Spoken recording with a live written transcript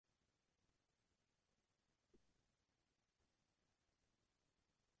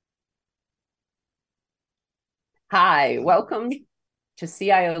Hi, welcome to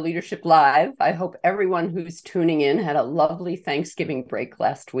CIO Leadership Live. I hope everyone who's tuning in had a lovely Thanksgiving break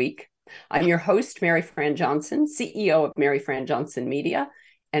last week. I'm your host, Maryfran Johnson, CEO of Maryfran Johnson Media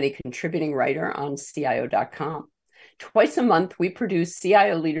and a contributing writer on CIO.com. Twice a month, we produce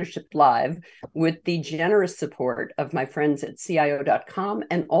CIO Leadership Live with the generous support of my friends at CIO.com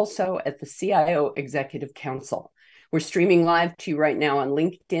and also at the CIO Executive Council. We're streaming live to you right now on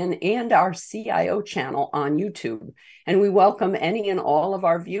LinkedIn and our CIO channel on YouTube. And we welcome any and all of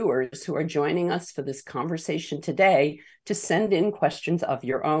our viewers who are joining us for this conversation today to send in questions of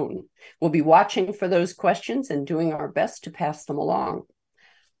your own. We'll be watching for those questions and doing our best to pass them along.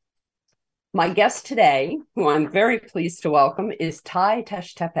 My guest today, who I'm very pleased to welcome, is Ty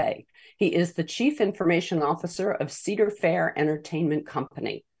Tastepe. He is the Chief Information Officer of Cedar Fair Entertainment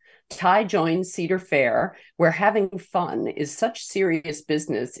Company. Ty joined Cedar Fair, where having fun is such serious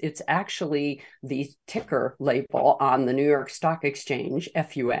business, it's actually the ticker label on the New York Stock Exchange,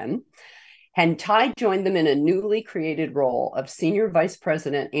 FUN. And Ty joined them in a newly created role of Senior Vice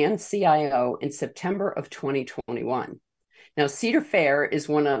President and CIO in September of 2021. Now, Cedar Fair is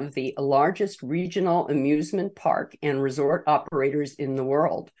one of the largest regional amusement park and resort operators in the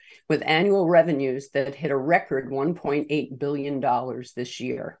world, with annual revenues that hit a record $1.8 billion this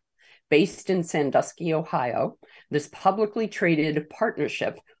year. Based in Sandusky, Ohio, this publicly traded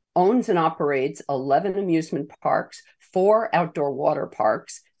partnership owns and operates 11 amusement parks, 4 outdoor water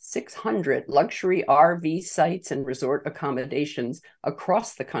parks, 600 luxury RV sites and resort accommodations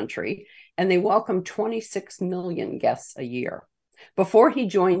across the country, and they welcome 26 million guests a year. Before he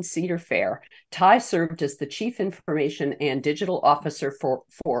joined Cedar Fair, Ty served as the Chief Information and Digital Officer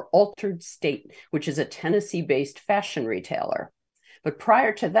for Altered State, which is a Tennessee-based fashion retailer. But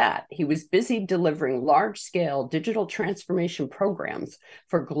prior to that, he was busy delivering large-scale digital transformation programs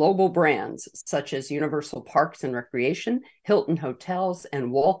for global brands such as Universal Parks and Recreation, Hilton Hotels,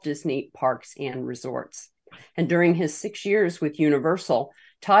 and Walt Disney Parks and Resorts. And during his 6 years with Universal,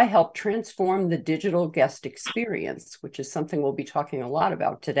 Ty helped transform the digital guest experience, which is something we'll be talking a lot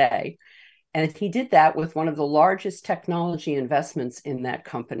about today. And he did that with one of the largest technology investments in that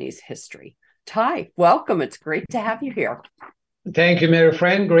company's history. Ty, welcome. It's great to have you here. Thank you,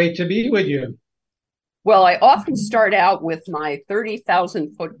 Maryfran. Great to be with you. Well, I often start out with my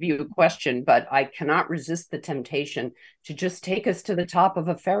 30,000-foot view question, but I cannot resist the temptation to just take us to the top of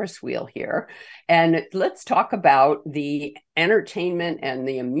a Ferris wheel here. And let's talk about the entertainment and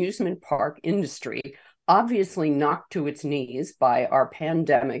the amusement park industry, obviously knocked to its knees by our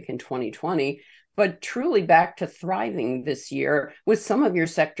pandemic in 2020, but truly back to thriving this year with some of your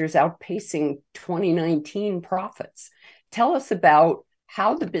sectors outpacing 2019 profits. Tell us about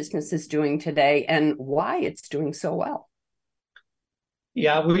how the business is doing today and why it's doing so well.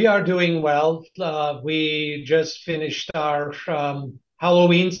 Yeah, we are doing well. We just finished our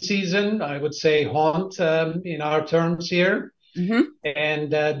Halloween season, I would say haunt in our terms here. Mm-hmm.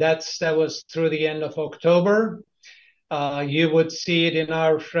 And that was through the end of October. You would see it in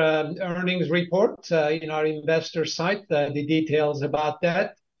our earnings report, in our investor site, the details about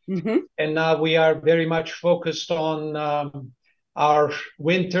that. Mm-hmm. And now we are very much focused on our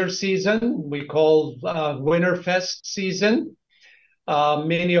winter season. We call Winterfest season.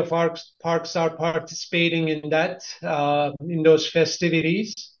 Many of our parks are participating in that, in those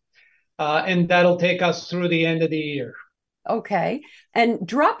festivities. And that'll take us through the end of the year. Okay. And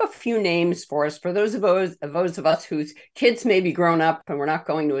drop a few names for us, for those of us whose kids may be grown up and we're not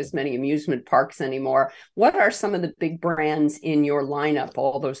going to as many amusement parks anymore. What are some of the big brands in your lineup,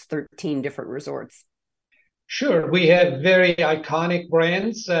 all those 13 different resorts? Sure. We have very iconic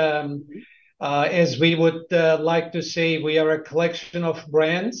brands. As we would like to say, we are a collection of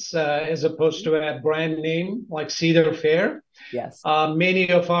brands as opposed to a brand name like Cedar Fair. Yes.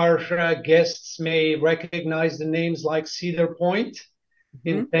 Many of our guests may recognize the names like Cedar Point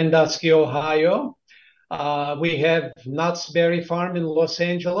in Sandusky, Ohio. We have Knott's Berry Farm in Los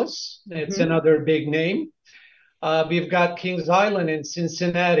Angeles. It's another big name. We've got Kings Island in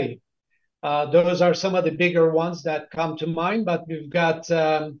Cincinnati. Those are some of the bigger ones that come to mind, but we've got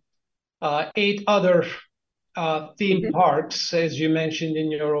 8 other theme parks, as you mentioned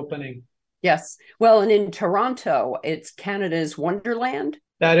in your opening. Yes. Well, and in Toronto, it's Canada's Wonderland.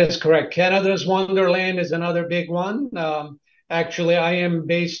 That is correct. Canada's Wonderland is another big one. Actually, I am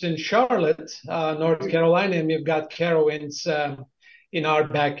based in Charlotte, North Carolina, and we've got Carowinds in our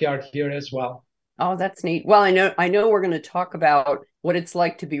backyard here as well. Oh, that's neat. Well, I know we're going to talk about what it's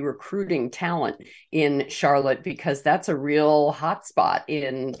like to be recruiting talent in Charlotte because that's a real hotspot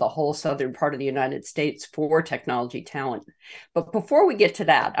in the whole southern part of the United States for technology talent. But before we get to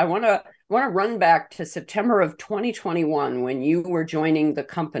that, I want to run back to September of 2021 when you were joining the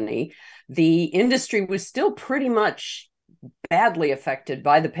company. The industry was still pretty much badly affected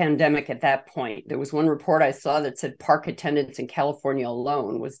by the pandemic at that point. There was one report I saw that said park attendance in California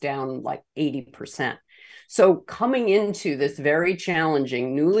alone was down like 80%. So, coming into this very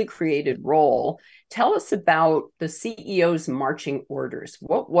challenging, newly created role, tell us about the CEO's marching orders.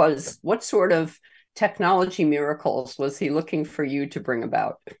 What sort of technology miracles was he looking for you to bring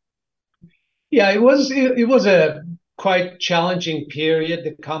about? Yeah, it was a quite challenging period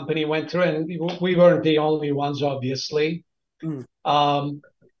the company went through, and we weren't the only ones, obviously. Mm. Um,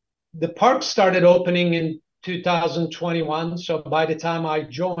 the park started opening in 2021, so by the time I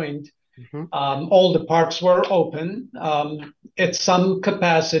joined, Mm-hmm. all the parks were open at some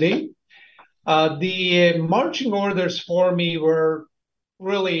capacity. The marching orders for me were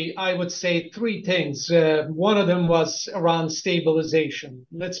really, I would say, three things. One of them was around stabilization.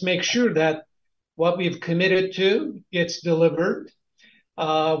 Let's make sure that what we've committed to gets delivered.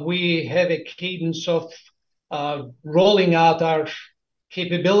 We have a cadence of rolling out our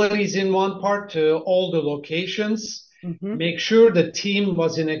capabilities in one part to all the locations. Mm-hmm. Make sure the team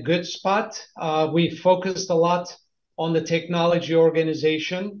was in a good spot. We focused a lot on the technology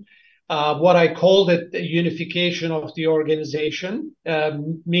organization. What I called it the unification of the organization,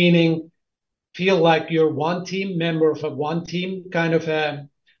 meaning feel like you're one team, member of a one team kind of a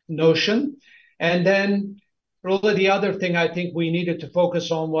notion. And then really the other thing I think we needed to focus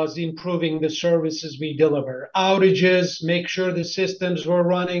on was improving the services we deliver. Outages, make sure the systems were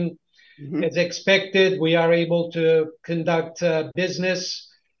running Mm-hmm. as expected. We are able to conduct business,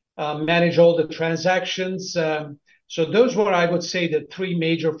 manage all the transactions. So those were, I would say, the three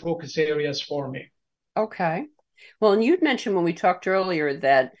major focus areas for me. Okay. Well, and you'd mentioned when we talked earlier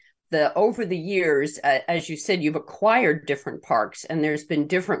that over the years, as you said, you've acquired different parks, and there's been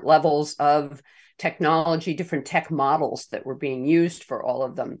different levels of technology, different tech models that were being used for all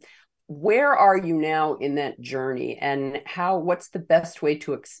of them. Where are you now in that journey, and what's the best way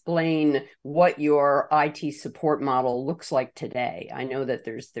to explain what your IT support model looks like today? I know that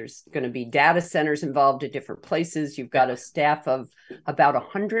there's going to be data centers involved at different places. You've got a staff of about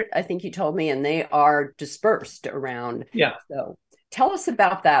 100, I think you told me, and they are dispersed around. Yeah. So tell us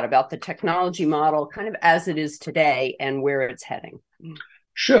about that, about the technology model kind of as it is today and where it's heading.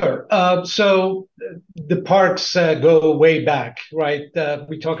 Sure. So the parks go way back, right?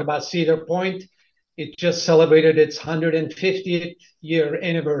 We talk about Cedar Point. It just celebrated its 150th year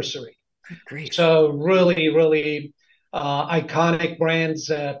anniversary. Good grief. So really, really iconic brands,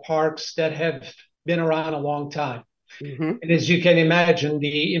 parks that have been around a long time. Mm-hmm. And as you can imagine,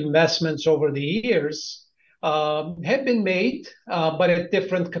 the investments over the years have been made, but at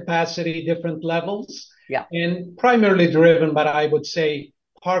different capacity, different levels, Yeah. and primarily driven by, I would say,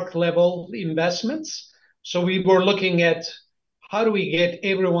 park level investments. So we were looking at how do we get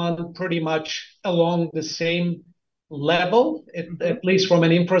everyone pretty much along the same level, at least from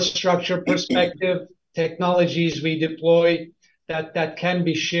an infrastructure perspective, technologies we deploy that can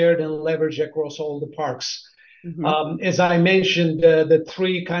be shared and leveraged across all the parks. Mm-hmm. As I mentioned, the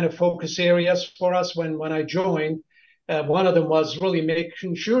three kind of focus areas for us when I joined, one of them was really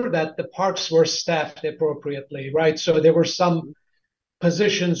making sure that the parks were staffed appropriately, right? So there were some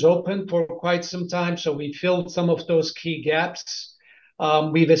positions open for quite some time, so we filled some of those key gaps.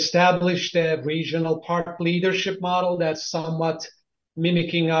 We've established a regional park leadership model that's somewhat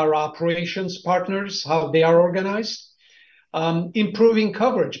mimicking our operations partners, how they are organized. Improving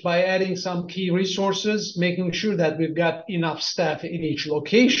coverage by adding some key resources, making sure that we've got enough staff in each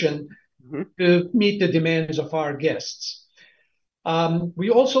location Mm-hmm. to meet the demands of our guests. We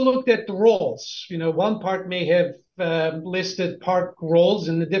also looked at the roles. One park may have listed park roles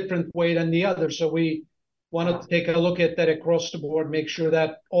in a different way than the other. So we wanted to take a look at that across the board, make sure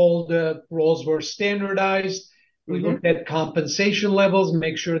that all the roles were standardized. We Mm-hmm. looked at compensation levels,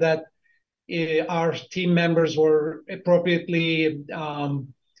 make sure that our team members were appropriately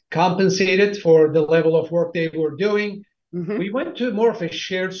compensated for the level of work they were doing. Mm-hmm. We went to more of a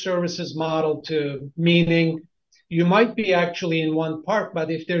shared services model too, meaning you might be actually in one park,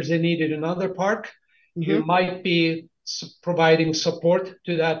 but if there's a need in another park, Mm-hmm. you might be providing support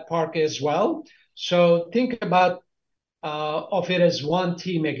to that park as well. So think about of it as one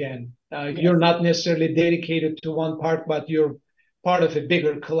team again. Yes. You're not necessarily dedicated to one park, but you're part of a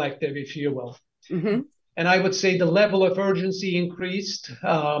bigger collective, if you will. Mm-hmm. And I would say the level of urgency increased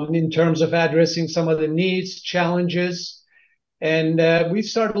in terms of addressing some of the needs, challenges. And we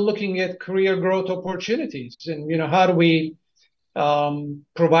started looking at career growth opportunities and, how do we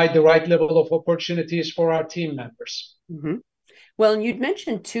provide the right level of opportunities for our team members. Mm-hmm. Well, and you'd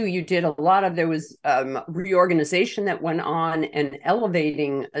mentioned too, you did a lot of, there was reorganization that went on and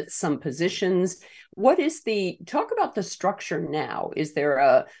elevating some positions. Talk about the structure now. Is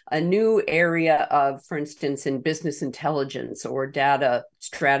there a new area of, for instance, in business intelligence or data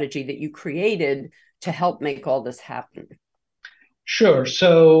strategy that you created to help make all this happen? Sure.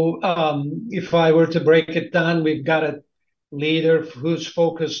 So if I were to break it down, we've got a leader who's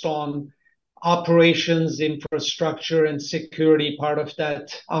focused on operations, infrastructure, and security, part of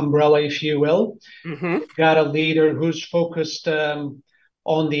that umbrella, if you will. Mm-hmm. Got a leader who's focused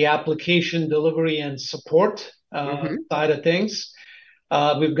on the application delivery and support side of things.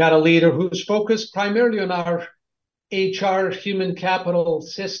 We've got a leader who's focused primarily on our HR, human capital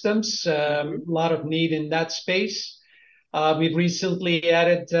systems, a lot of need in that space. We've recently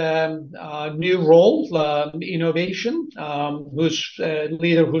added a new role, innovation, who's a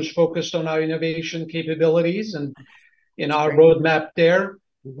leader who's focused on our innovation capabilities and in our roadmap there.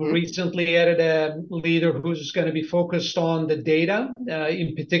 We recently added a leader who's going to be focused on the data,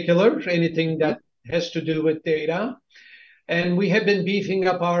 in particular, anything that has to do with data. And we have been beefing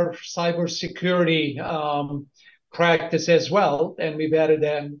up our cybersecurity practice as well, and we've added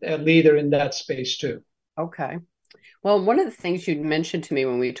a leader in that space too. Okay. Well, one of the things you'd mentioned to me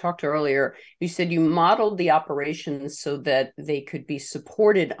when we talked earlier, you said you modeled the operations so that they could be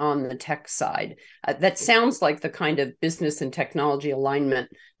supported on the tech side. That sounds like the kind of business and technology alignment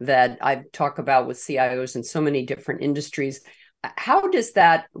that I talk about with CIOs in so many different industries. What does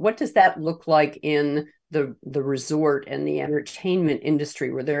that look like in the resort and the entertainment industry?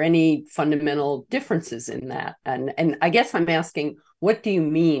 Were there any fundamental differences in that? And I guess I'm asking, what do you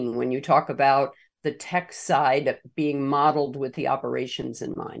mean when you talk about the tech side being modeled with the operations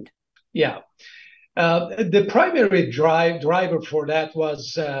in mind? Yeah. The primary driver for that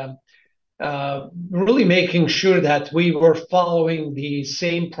was really making sure that we were following the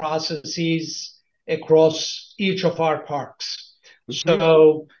same processes across each of our parks.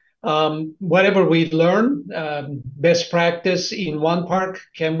 So whatever we learn, best practice in one park,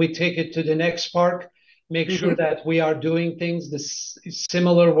 can we take it to the next park? Make sure that we are doing things this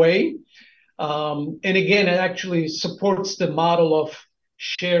similar way. And again, it actually supports the model of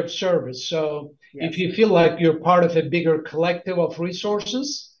shared service. So if you feel like you're part of a bigger collective of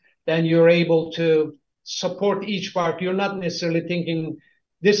resources, then you're able to support each park. You're not necessarily thinking,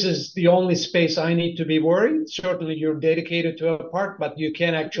 this is the only space I need to be worried. Certainly you're dedicated to a park, but you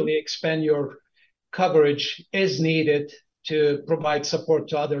can actually expand your coverage as needed to provide support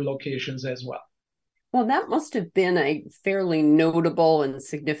to other locations as well. Well, that must have been a fairly notable and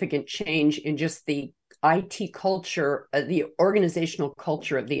significant change in just the IT culture, the organizational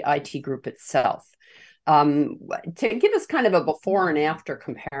culture of the IT group itself. To give us kind of a before and after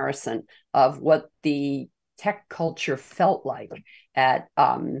comparison of what the tech culture felt like at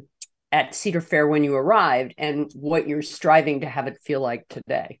Cedar Fair when you arrived and what you're striving to have it feel like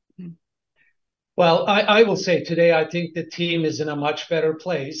today. Well, I will say today, I think the team is in a much better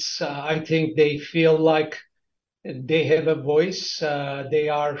place. I think they feel like they have a voice. They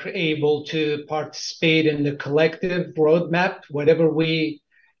are able to participate in the collective roadmap, whatever we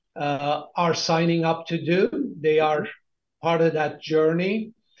are signing up to do. They are part of that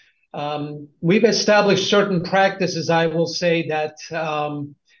journey. We've established certain practices, I will say, that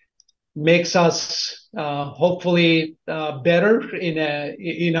makes us hopefully better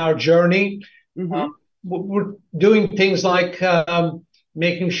in our journey. We're doing things like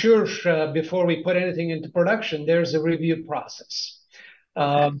making sure before we put anything into production, there's a review process.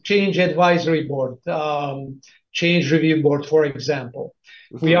 Change advisory board, change review board, for example.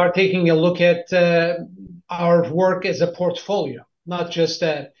 We are taking a look at our work as a portfolio, not just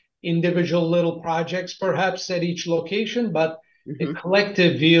individual little projects, perhaps at each location, but a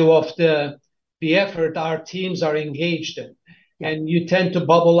collective view of the effort our teams are engaged in. And you tend to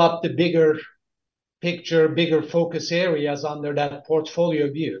bubble up the bigger picture, bigger focus areas under that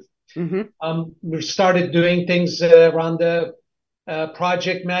portfolio view. We started doing things around the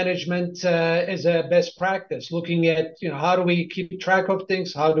project management as a best practice, looking at how do we keep track of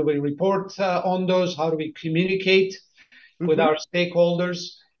things, how do we report on those, how do we communicate with our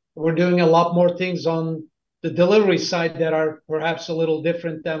stakeholders. We're doing a lot more things on the delivery side that are perhaps a little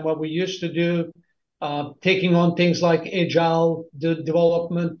different than what we used to do. Taking on things like agile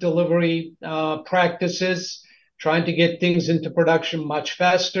development, delivery practices, trying to get things into production much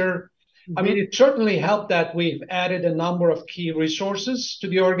faster. I mean, it certainly helped that we've added a number of key resources to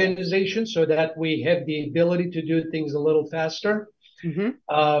the organization so that we have the ability to do things a little faster.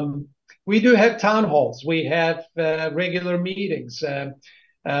 We do have town halls. We have regular meetings.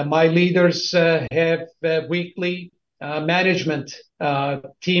 My leaders have weekly management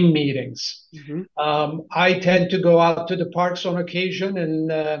team meetings. I tend to go out to the parks on occasion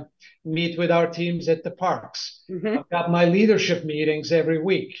and meet with our teams at the parks. I've got my leadership meetings every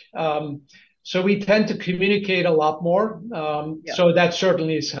week. So we tend to communicate a lot more. So that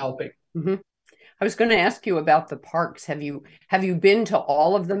certainly is helping. I was going to ask you about the parks. Have you been to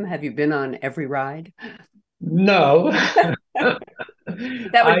all of them? Have you been on every ride? No.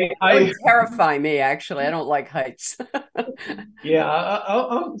 That would terrify me, actually. I don't like heights. Yeah,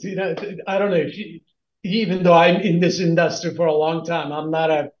 I don't know if even though I'm in this industry for a long time, I'm not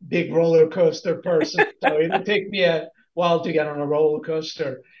a big roller coaster person. So it'll take me a while to get on a roller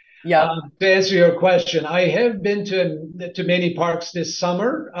coaster. Yeah. To answer your question, I have been to many parks this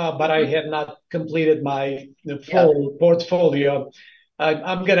summer, but I have not completed my full portfolio.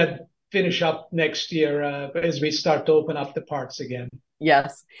 I'm going to finish up next year as we start to open up the parks again.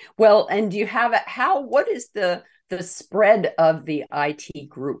 Yes. Well, and do you have what is the spread of the IT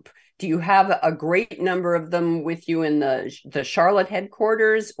group? Do you have a great number of them with you in the Charlotte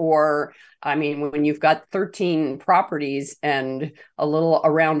headquarters? Or, I mean, when you've got 13 properties and a little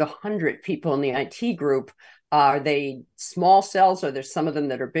around 100 people in the IT group, are they small cells? Or there's some of them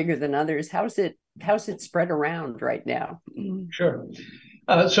that are bigger than others? How's it spread around right now? Sure.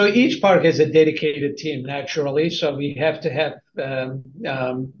 So each park has a dedicated team, naturally. So we have to have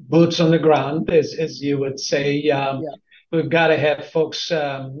boots on the ground, as you would say. We've got to have folks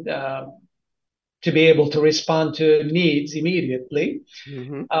to be able to respond to needs immediately.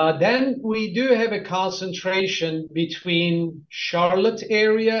 Then we do have a concentration between Charlotte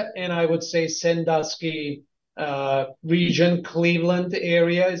area and I would say Sandusky region. Cleveland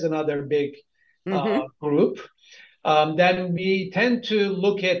area is another big group. Then we tend to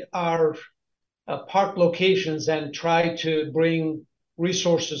look at our park locations and try to bring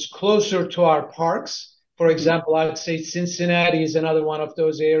resources closer to our parks. For example, I'd say Cincinnati is another one of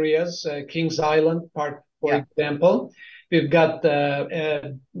those areas, Kings Island Park, for example. We've got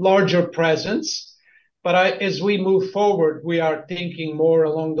a larger presence. But as we move forward, we are thinking more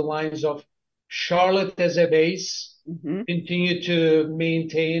along the lines of Charlotte as a base, continue to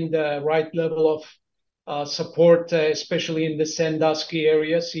maintain the right level of support, especially in the Sandusky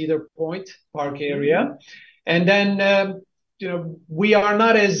area, Cedar Point Park area. And then, we are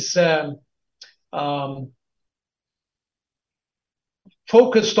not as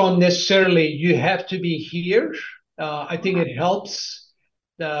focused on necessarily you have to be here. I think it helps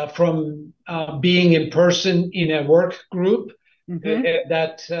from being in person in a work group,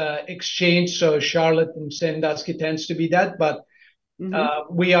 that exchange. So Charlotte and Sandusky tends to be that, but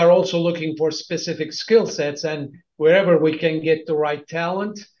we are also looking for specific skill sets, and wherever we can get the right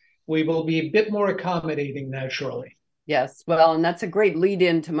talent, we will be a bit more accommodating naturally. Yes, well, and that's a great lead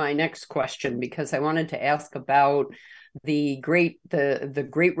into my next question, because I wanted to ask about the great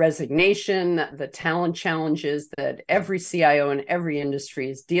resignation, the talent challenges that every CIO in every industry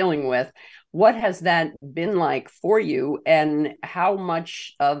is dealing with. What has that been like for you, and how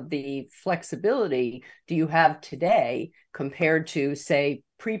much of the flexibility do you have today compared to, say,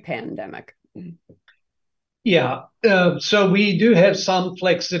 pre-pandemic? Yeah, so we do have some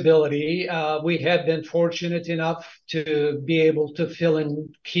flexibility. We have been fortunate enough to be able to fill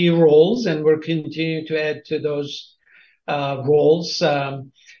in key roles, and we're continuing to add to those roles,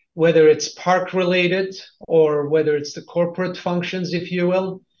 whether it's park related or whether it's the corporate functions, if you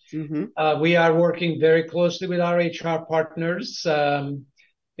will. We are working very closely with our HR partners.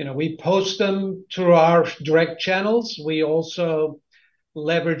 We post them through our direct channels. We also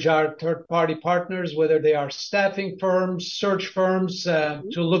leverage our third-party partners, whether they are staffing firms, search firms, to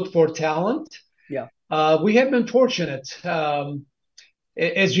look for talent. We have been fortunate.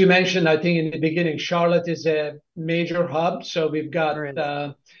 As you mentioned, I think in the beginning, Charlotte is a major hub. So we've got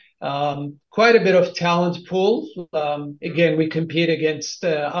quite a bit of talent pool. Again, we compete against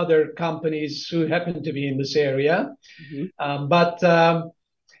other companies who happen to be in this area. But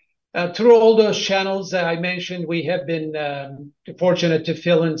through all those channels that I mentioned, we have been fortunate to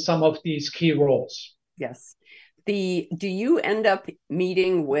fill in some of these key roles. Yes. Do you end up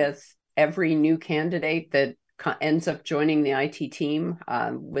meeting with every new candidate that ends up joining the IT team,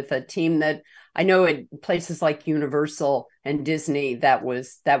 with a team that I know at places like Universal and Disney, that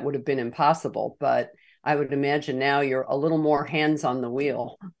would have been impossible, but I would imagine now you're a little more hands on the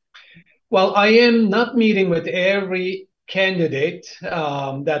wheel. Well, I am not meeting with every candidate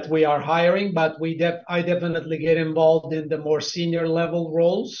that we are hiring, but I definitely get involved in the more senior level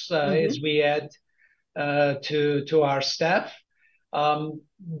roles as we add to our staff.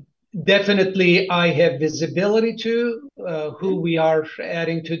 Definitely, I have visibility to who we are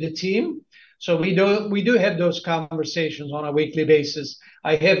adding to the team. So we do have those conversations on a weekly basis.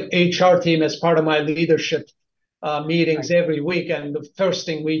 I have HR team as part of my leadership meetings every week, and the first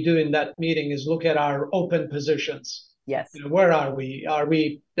thing we do in that meeting is look at our open positions. Yes. Where are we? Are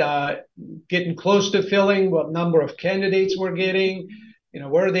we getting close to filling? What number of candidates we're getting?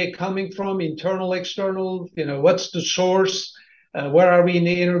 Where are they coming from? Internal, external? What's the source? Where are we in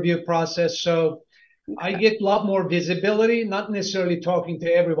the interview process? So I get a lot more visibility, not necessarily talking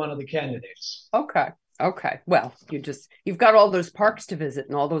to every one of the candidates. Okay. Well, you've got all those parks to visit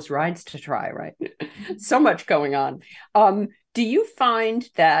and all those rides to try, right? So much going on. Do you find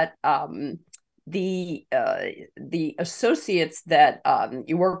that the associates that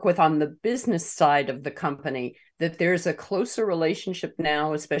you work with on the business side of the company, that there's a closer relationship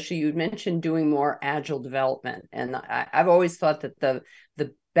now, especially you mentioned doing more agile development. And I've always thought that the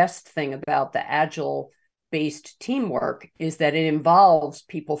best thing about the agile based teamwork is that it involves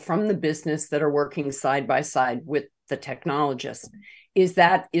people from the business that are working side by side with the technologists. Is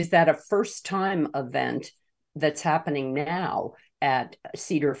that a first time event that's happening now at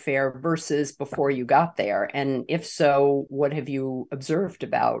Cedar Fair versus before you got there? And if so, what have you observed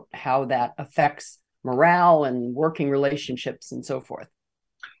about how that affects morale and working relationships and so forth?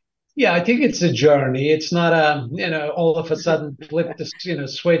 Yeah, I think it's a journey. It's not all of a sudden flip the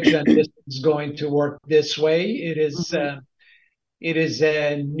switch and this is going to work this way. It is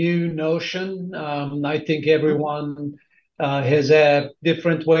a new notion. I think everyone has a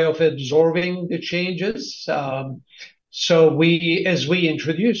different way of absorbing the changes. So as we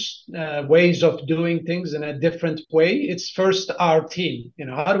introduce ways of doing things in a different way, it's first our team.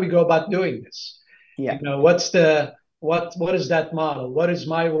 How do we go about doing this? Yeah. What is that model? What is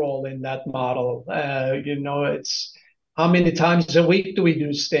my role in that model? It's how many times a week do we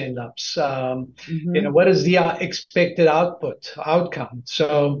do stand-ups? What is the expected outcome?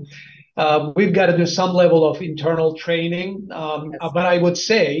 So we've got to do some level of internal training. But I would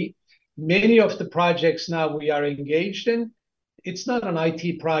say many of the projects now we are engaged in, it's not an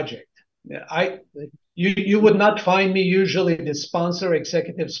IT project. You would not find me usually the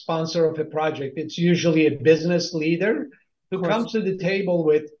executive sponsor of a project. It's usually a business leader who comes to the table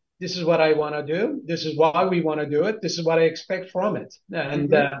with, this is what I want to do. This is why we want to do it. This is what I expect from it. And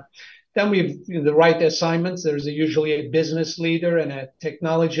then we've the right assignments. There's usually a business leader and a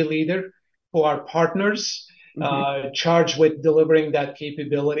technology leader who are partners charged with delivering that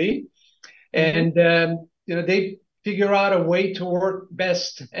capability. And they figure out a way to work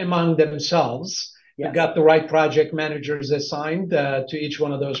best among themselves. Yes. We've got the right project managers assigned to each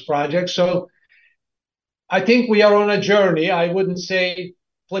one of those projects. So I think we are on a journey. I wouldn't say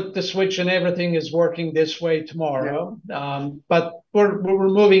flip the switch and everything is working this way tomorrow, but we're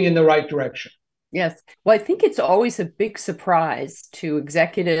moving in the right direction. Yes. Well, I think it's always a big surprise to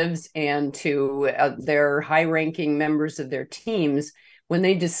executives and to their high-ranking members of their teams when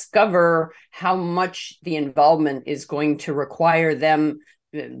they discover how much the involvement is going to require them,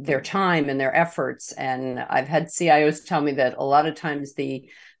 their time and their efforts. And I've had CIOs tell me that a lot of times the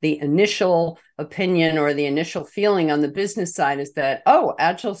initial opinion or the initial feeling on the business side is that, oh,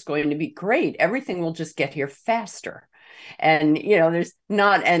 Agile is going to be great. Everything will just get here faster. And,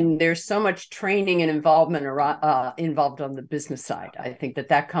 there's so much training and involvement involved on the business side. I think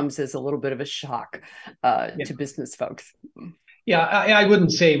that comes as a little bit of a shock to business folks. Yeah, I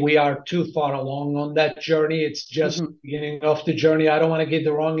wouldn't say we are too far along on that journey. It's just the beginning of the journey. I don't want to give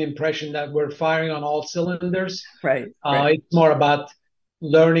the wrong impression that we're firing on all cylinders. Right. It's more about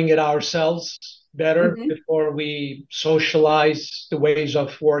learning it ourselves better before we socialize the ways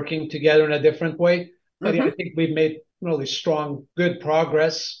of working together in a different way. But I think we've made really strong, good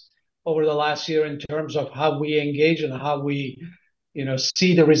progress over the last year in terms of how we engage and how we,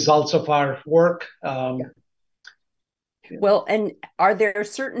 see the results of our work. Well, and are there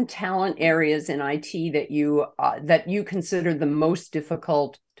certain talent areas in IT that you consider the most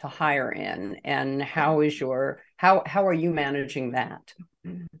difficult to hire in, and how are you managing that?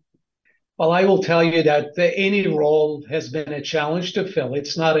 Well, I will tell you that any role has been a challenge to fill.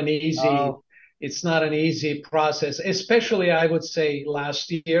 It's not an easy process, especially I would say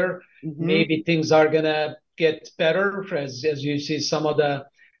last year. Maybe things are gonna get better as you see some of the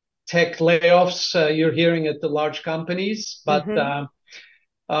tech layoffs you're hearing at the large companies, but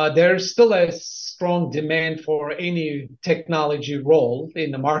there's still a strong demand for any technology role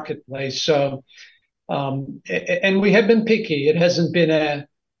in the marketplace. So And we have been picky. It hasn't been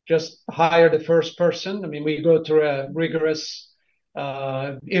just hire the first person. I mean, we go through a rigorous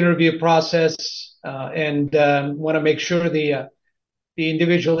interview process and want to make sure the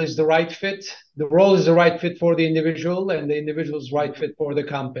individual is the right fit. The role is the right fit for the individual, and the individual is right fit for the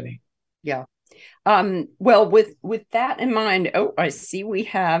company. Yeah. Well, with that in mind, I see we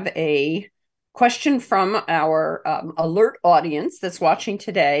have a question from our alert audience that's watching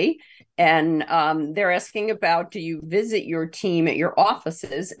today. And they're asking about, do you visit your team at your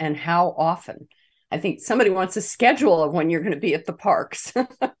offices and how often? I think somebody wants a schedule of when you're going to be at the parks.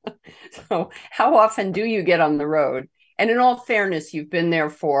 So how often do you get on the road? And in all fairness, you've been there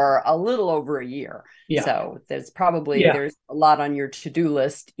for a little over a year. Yeah. So there's a lot on your to-do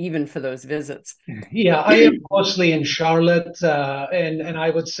list, even for those visits. Yeah, I am mostly in Charlotte, and I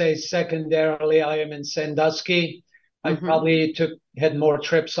would say secondarily, I am in Sandusky. I probably had more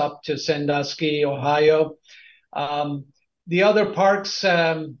trips up to Sandusky, Ohio. The other parks,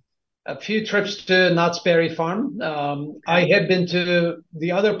 a few trips to Knott's Berry Farm. I have been to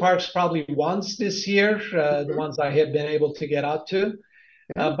the other parks probably once this year, the ones I have been able to get out to.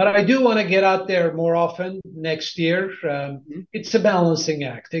 But I do want to get out there more often next year. It's a balancing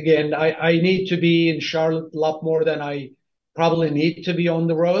act. Again, I need to be in Charlotte a lot more than I probably need to be on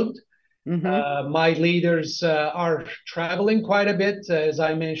the road. My leaders are traveling quite a bit. As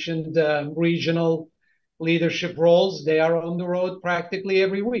I mentioned, regional leadership roles, they are on the road practically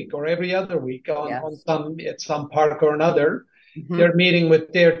every week or every other week at some park or another. They're meeting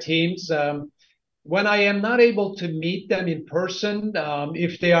with their teams. When I am not able to meet them in person,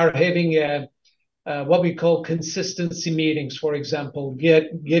 if they are having what we call consistency meetings, for example,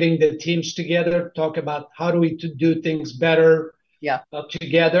 getting the teams together, talk about how do we do things better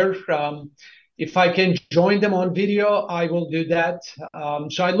together. If I can join them on video, I will do that.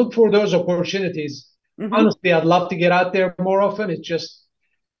 So I look for those opportunities. Honestly, I'd love to get out there more often. It's just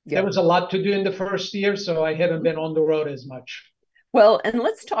there was a lot to do in the first year, so I haven't been on the road as much. Well, and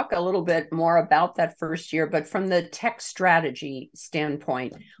let's talk a little bit more about that first year, but from the tech strategy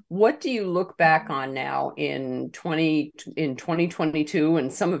standpoint, what do you look back on now in 2022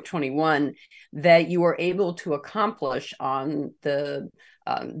 and some of 21 that you were able to accomplish on the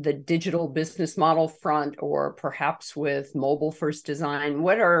digital business model front, or perhaps with mobile first design?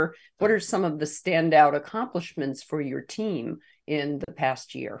 What are some of the standout accomplishments for your team in the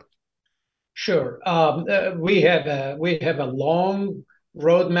past year? Sure. We have a long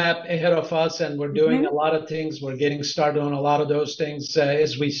roadmap ahead of us, and we're doing a lot of things. We're getting started on a lot of those things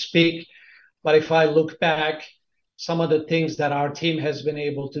as we speak. But if I look back, some of the things that our team has been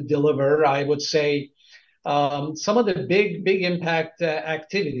able to deliver, I would say some of the big impact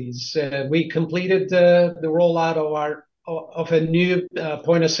activities. We completed the rollout of a new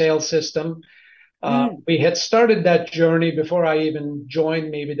point of sale system. We had started that journey before I even joined.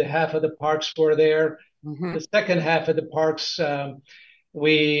 Maybe the half of the parks were there. The second half of the parks,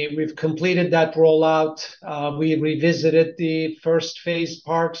 we've completed that rollout. We revisited the first phase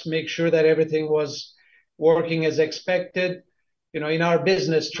parks, make sure that everything was working as expected. You know, in our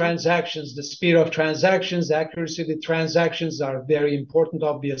business, transactions, the speed of transactions, accuracy of the transactions are very important,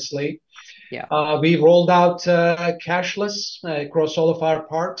 obviously. We rolled out cashless across all of our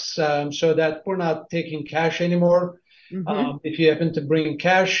parks so that we're not taking cash anymore. If you happen to bring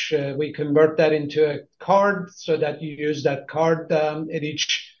cash, we convert that into a card so that you use that card at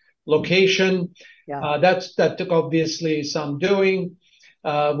each location. That took obviously some doing.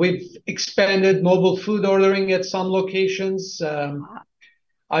 We've expanded mobile food ordering at some locations.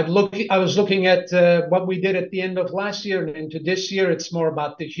 I was looking at what we did at the end of last year and into this year. It's more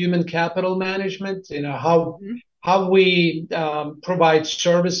about the human capital management, you know, how we provide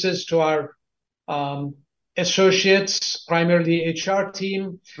services to our associates, primarily HR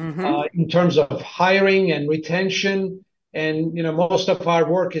team, in terms of hiring and retention. And, you know, most of our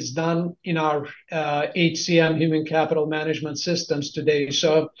work is done in our HCM, human capital management systems today.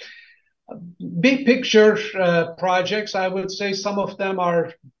 So big picture projects, I would say some of them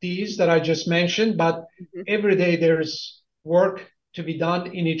are these that I just mentioned, but every day there's work to be done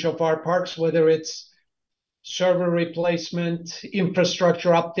in each of our parks, whether it's server replacement,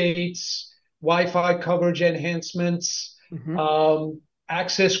 infrastructure updates, Wi-Fi coverage enhancements,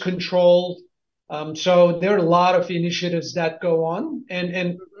 access control. So there are a lot of initiatives that go on.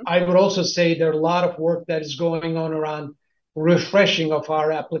 And I would also say there are a lot of work that is going on around refreshing of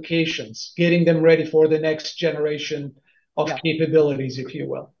our applications, getting them ready for the next generation of capabilities, if you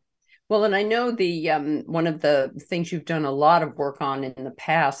will. Well, and I know the one of the things you've done a lot of work on in the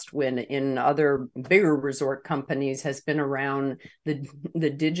past, when in other bigger resort companies, has been around the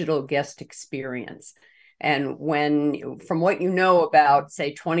digital guest experience. And when, from what you know about,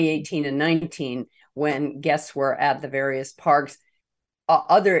 say, 2018 and 19, when guests were at the various parks,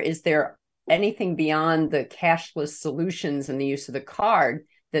 is there anything beyond the cashless solutions and the use of the card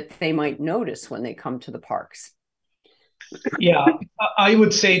that they might notice when they come to the parks? Yeah, I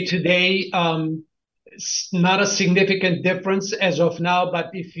would say today, it's not a significant difference as of now, but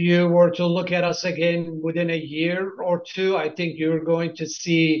if you were to look at us again within a year or two, I think you're going to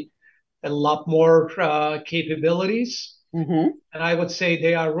see a lot more capabilities. Mm-hmm. And I would say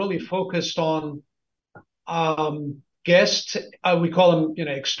they are really focused on guests. We call them,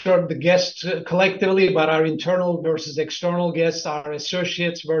 the guests collectively, but our internal versus external guests, our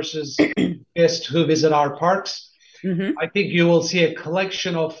associates versus guests who visit our parks. Mm-hmm. I think you will see a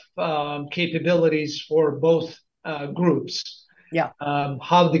collection of capabilities for both groups. Yeah.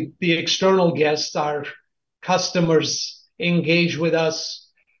 How the external guests, our customers, engage with us,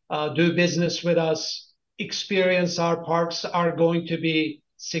 do business with us, experience our parks are going to be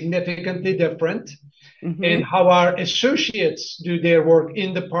significantly different. Mm-hmm. And how our associates do their work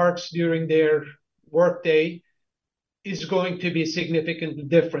in the parks during their workday is going to be significantly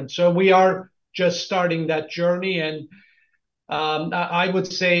different. So we are just starting that journey, and I would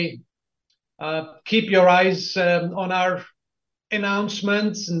say keep your eyes on our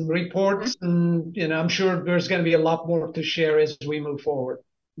announcements and reports, and I'm sure there's going to be a lot more to share as we move forward.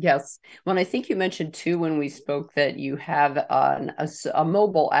 Yes. Well, I think you mentioned too when we spoke that you have a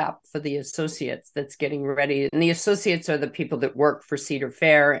mobile app for the associates that's getting ready. And the associates are the people that work for Cedar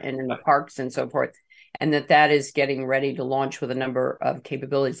Fair and in the parks and so forth. And that is getting ready to launch with a number of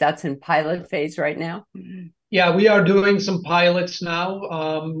capabilities. That's in pilot phase right now. Yeah, we are doing some pilots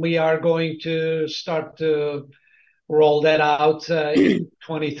now. We are going to start to roll that out in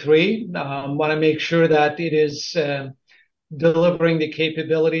 23. Want to make sure that it is delivering the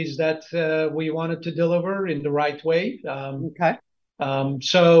capabilities that we wanted to deliver in the right way. Okay.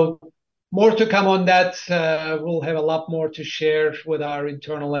 So more to come on that. We'll have a lot more to share with our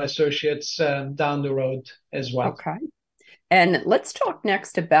internal associates down the road as well. Okay. And let's talk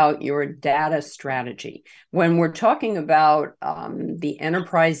next about your data strategy. When we're talking about the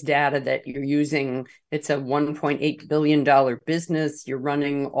enterprise data that you're using, it's a $1.8 billion business. You're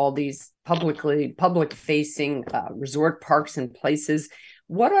running all these public-facing resort parks and places.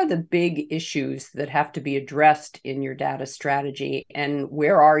 What are the big issues that have to be addressed in your data strategy, and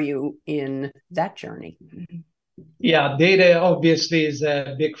where are you in that journey? Yeah, data obviously is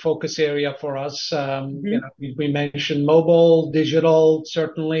a big focus area for us. We mentioned mobile, digital,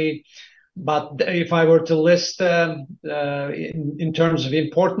 certainly. But if I were to list in terms of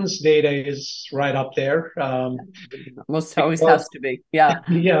importance, data is right up there. Most always has to be. Yeah.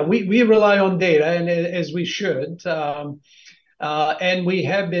 Yeah, we rely on data, and as we should. And we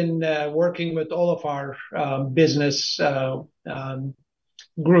have been working with all of our business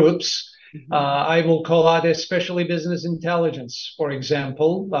groups. I will call out especially business intelligence, for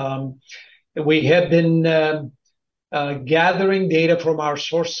example. We have been gathering data from our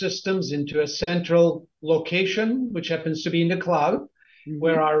source systems into a central location, which happens to be in the cloud,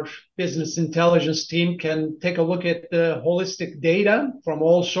 where our business intelligence team can take a look at the holistic data from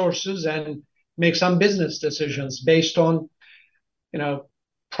all sources and make some business decisions based on,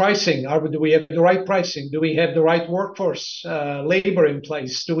 pricing. Do we have the right pricing? Do we have the right workforce, labor in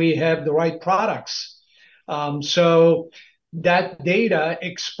place? Do we have the right products? So that data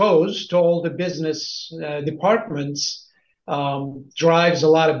exposed to all the business departments drives a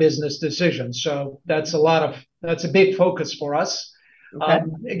lot of business decisions. So that's a big focus for us. Okay.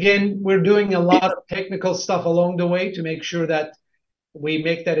 Again, we're doing a lot of technical stuff along the way to make sure that we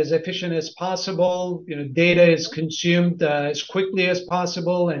make that as efficient as possible. Data is consumed as quickly as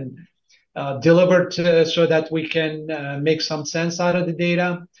possible and delivered so that we can make some sense out of the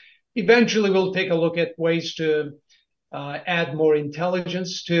data. Eventually, we'll take a look at ways to add more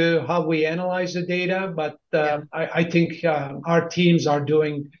intelligence to how we analyze the data. But I think our teams are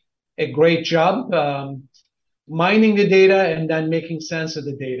doing a great job mining the data and then making sense of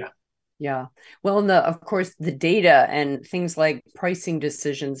the data. Yeah. Well, of course, the data and things like pricing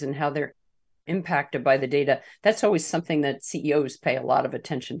decisions and how they're impacted by the data, that's always something that CEOs pay a lot of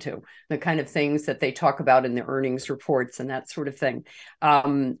attention to, the kind of things that they talk about in the earnings reports and that sort of thing.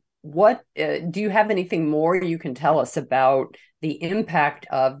 What do you have anything more you can tell us about the impact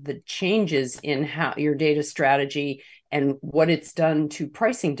of the changes in how your data strategy and what it's done to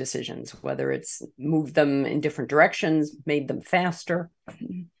pricing decisions, whether it's moved them in different directions, made them faster?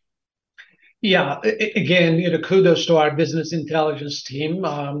 Yeah, again, kudos to our business intelligence team.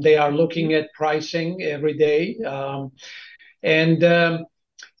 They are looking at pricing every day, and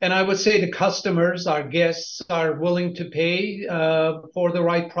and I would say the customers, our guests, are willing to pay for the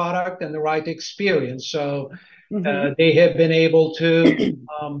right product and the right experience. So they have been able to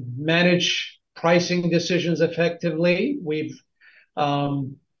manage pricing decisions effectively.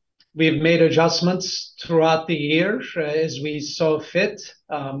 Um, we've made adjustments throughout the year as we saw fit.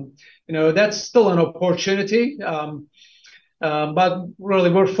 That's still an opportunity. But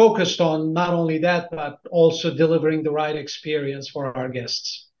really, we're focused on not only that, but also delivering the right experience for our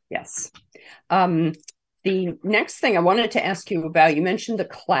guests. Yes. The next thing I wanted to ask you about, you mentioned the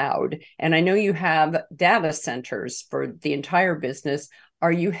cloud, and I know you have data centers for the entire business.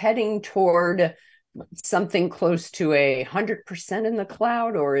 Are you heading toward something close to 100% in the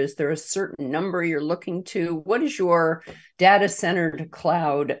cloud, or is there a certain number you're looking to? What is your data center to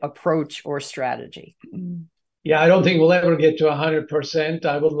cloud approach or strategy? Yeah, I don't think we'll ever get to 100%.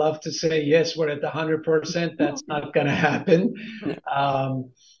 I would love to say, yes, we're at the 100%. That's not going to happen.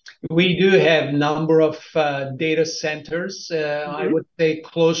 We do have a number of data centers, I would say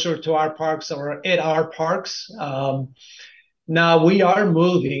closer to our parks or at our parks. Now we are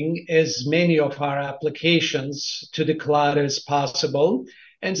moving as many of our applications to the cloud as possible.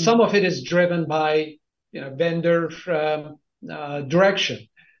 And some of it is driven by vendor direction.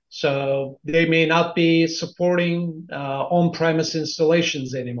 So they may not be supporting on-premise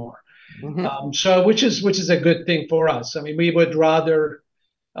installations anymore. So which is a good thing for us. I mean, we would rather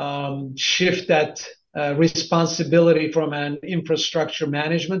shift that responsibility from an infrastructure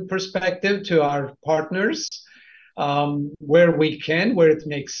management perspective to our partners where we can, where it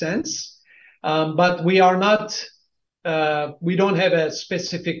makes sense. But we are not, we don't have a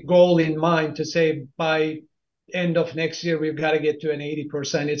specific goal in mind to say by end of next year, we've got to get to an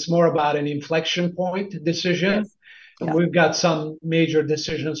 80%. It's more about an inflection point decision. Yes. Yeah. We've got some major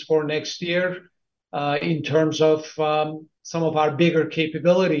decisions for next year in terms of some of our bigger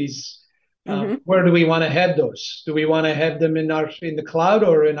capabilities. Where do we want to head those? Do we want to head them in the cloud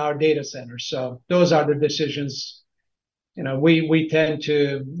or in our data centers? So those are the decisions we tend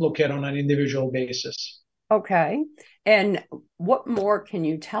to look at on an individual basis. Okay. And what more can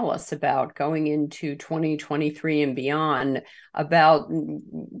you tell us about going into 2023 and beyond about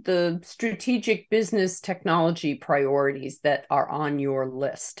the strategic business technology priorities that are on your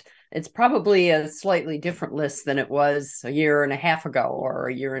list? It's probably a slightly different list than it was a year and a half ago or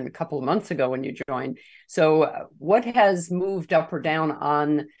a year and a couple of months ago when you joined. So what has moved up or down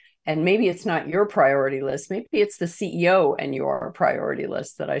on, and maybe it's not your priority list, maybe it's the CEO and your priority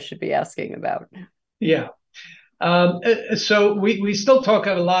list that I should be asking about. Yeah. So we still talk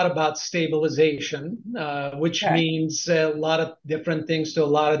a lot about stabilization, which means a lot of different things to a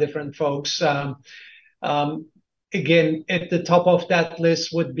lot of different folks. Again, at the top of that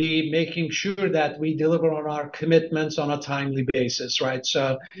list would be making sure that we deliver on our commitments on a timely basis, right?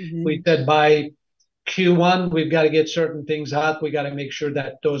 So we said by Q1, we've got to get certain things out. We got to make sure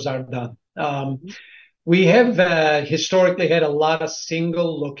that those are done. We have historically had a lot of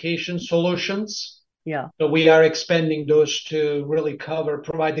single location solutions. Yeah. So we are expanding those to really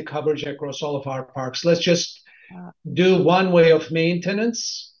provide the coverage across all of our parks. Let's just do one way of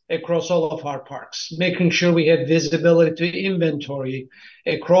maintenance across all of our parks, making sure we have visibility to inventory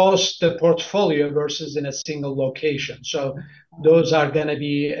across the portfolio versus in a single location. So those are going to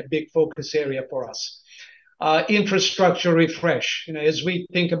be a big focus area for us. Infrastructure refresh. As we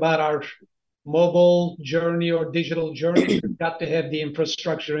think about our mobile journey or digital journey, we've got to have the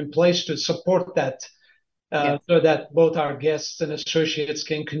infrastructure in place to support that so that both our guests and associates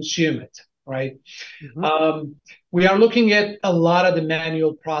can consume it, right? We are looking at a lot of the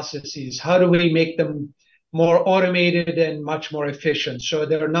manual processes. How do we make them more automated and much more efficient? So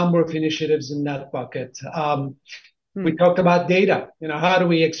there are a number of initiatives in that bucket. We talked about data. How do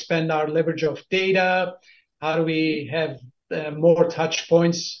we expand our leverage of data? How do we have more touch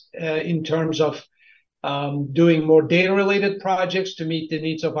points in terms of doing more data-related projects to meet the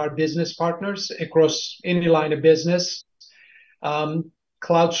needs of our business partners across any line of business?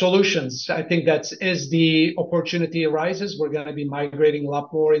 Cloud solutions. I think that as the opportunity arises, we're going to be migrating a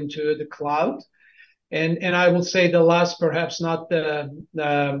lot more into the cloud. And I will say the last, perhaps not the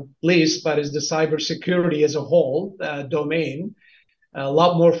least, but is the cybersecurity as a whole domain. A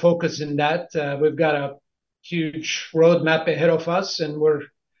lot more focus in that. We've got a huge roadmap ahead of us, and we're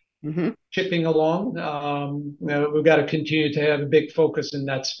chipping along. We've got to continue to have a big focus in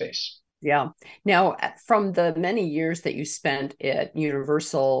that space. Yeah. Now, from the many years that you spent at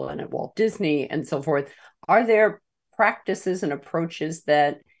Universal and at Walt Disney and so forth, are there practices and approaches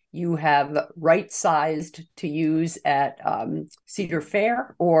that you have right-sized to use at Cedar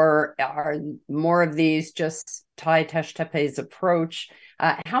Fair, or are more of these just Ty Tastepe's approach?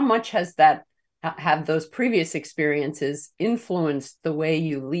 How much has that have those previous experiences influenced the way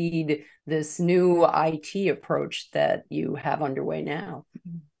you lead this new IT approach that you have underway now?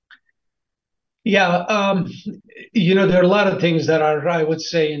 Yeah, there are a lot of things that are, I would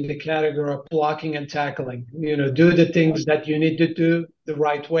say, in the category of blocking and tackling. Do the things that you need to do the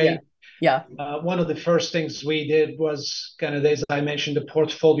right Yeah. way. Yeah. One of the first things we did was kind of, as I mentioned, the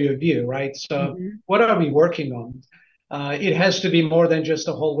portfolio view, right? So what are we working on? It has to be more than just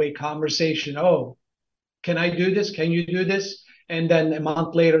a hallway conversation. Oh, can I do this? Can you do this? And then a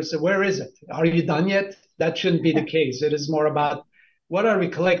month later, say, where is it? Are you done yet? That shouldn't be the case. It is more about what are we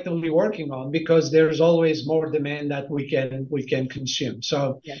collectively working on, because there's always more demand that we can consume.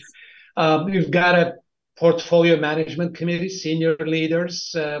 So Yes. We've got a portfolio management committee, senior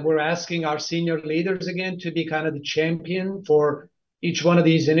leaders. We're asking our senior leaders again to be kind of the champion for each one of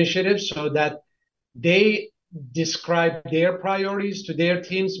these initiatives, so that they describe their priorities to their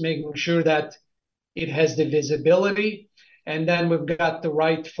teams, making sure that it has the visibility, and then we've got the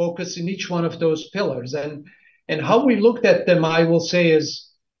right focus in each one of those pillars. And how we looked at them, I will say,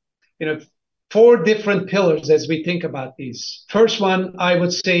 is, four different pillars as we think about these. First one, I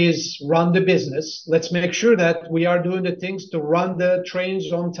would say, is run the business. Let's make sure that we are doing the things to run the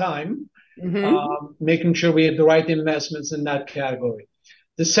trains on time, making sure we have the right investments in that category.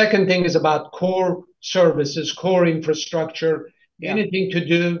 The second thing is about core services, core infrastructure, anything to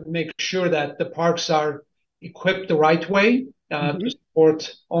do, make sure that the parks are equipped the right way to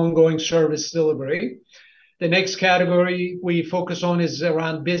support ongoing service delivery. The next category we focus on is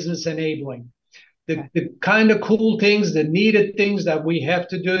around business enabling. The kind of cool things, the needed things that we have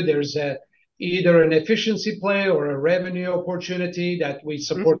to do. There's either an efficiency play or a revenue opportunity that we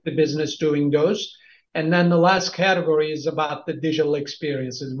support the business doing those. And then the last category is about the digital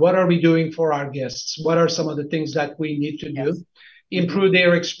experiences. What are we doing for our guests? What are some of the things that we need to do? Improve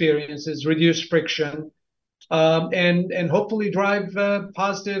their experiences, reduce friction, and hopefully drive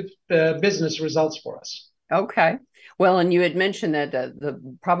positive business results for us. Okay. Well, and you had mentioned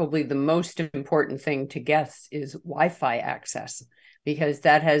that probably the most important thing to guests is Wi-Fi access, because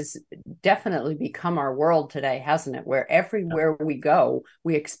that has definitely become our world today, hasn't it? Where everywhere we go,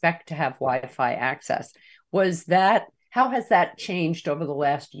 we expect to have Wi-Fi access. How has that changed over the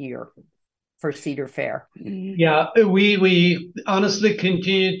last year for Cedar Fair? Yeah, we honestly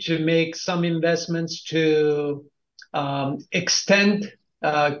continue to make some investments to extend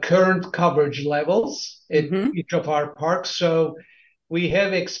current coverage levels in each of our parks. So we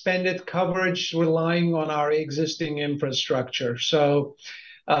have expanded coverage relying on our existing infrastructure. So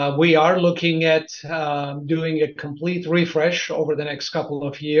we are looking at doing a complete refresh over the next couple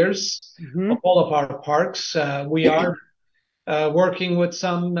of years of all of our parks. We are working with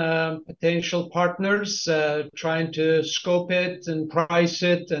some potential partners, trying to scope it and price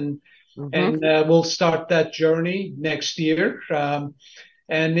it, and we'll start that journey next year.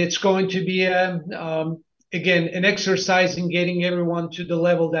 And it's going to be, again, an exercise in getting everyone to the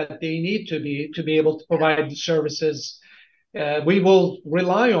level that they need to be able to provide the services we will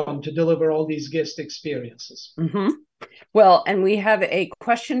rely on to deliver all these guest experiences. Well, and we have a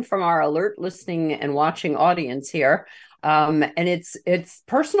question from our alert listening and watching audience here. And it's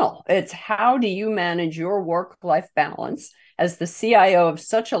personal. It's, how do you manage your work-life balance as the CIO of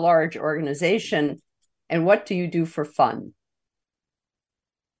such a large organization, and what do you do for fun?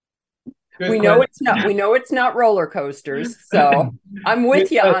 We know it's not roller coasters, so I'm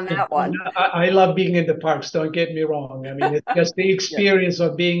with you on that one. I love being in the parks, don't get me wrong. I mean, it's just the experience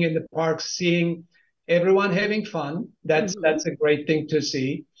of being in the parks, seeing everyone having fun. That's a great thing to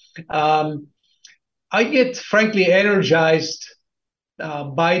see. I get frankly energized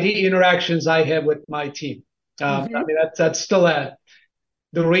by the interactions I have with my team. I mean, that's still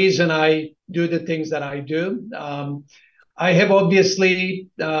the reason I do the things that I do. I have obviously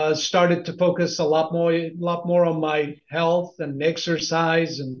started to focus a lot more on my health and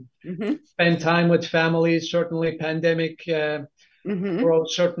exercise, and spend time with family. Certainly, pandemic brought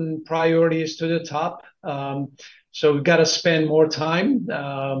certain priorities to the top. So we've got to spend more time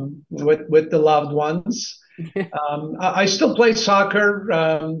with the loved ones. I still play soccer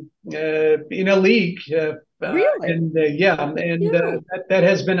in a league. Really? And that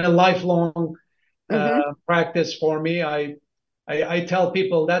has been a lifelong practice for me. I tell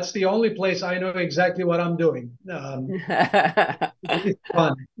people that's the only place I know exactly what I'm doing. It's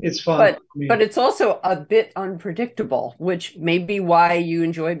fun. It's fun. But it's also a bit unpredictable, which may be why you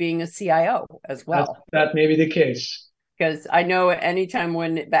enjoy being a CIO as well. That may be the case. Because I know anytime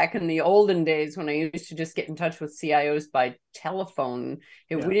back in the olden days, when I used to just get in touch with CIOs by telephone,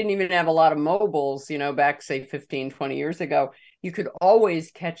 we didn't even have a lot of mobiles, back, say, 15, 20 years ago. You could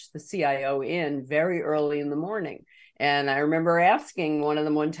always catch the CIO in very early in the morning. And I remember asking one of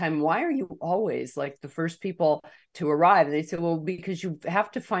them one time, why are you always like the first people to arrive? And they said, well, because you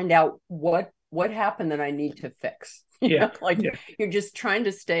have to find out what happened that I need to fix. You're just trying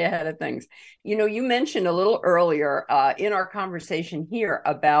to stay ahead of things. You mentioned a little earlier in our conversation here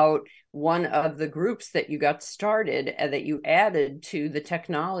about one of the groups that you got started and that you added to the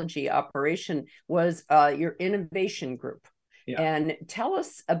technology operation was your innovation group. Yeah. And tell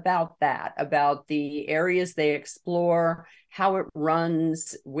us about that, about the areas they explore, how it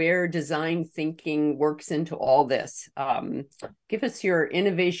runs, where design thinking works into all this. Give us your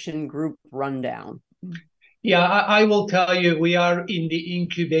innovation group rundown. Yeah, I will tell you, we are in the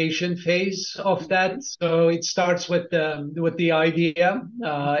incubation phase of that. So it starts with the idea,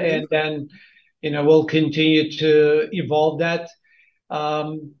 and then we'll continue to evolve that.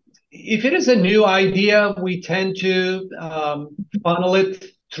 If it is a new idea, we tend to funnel it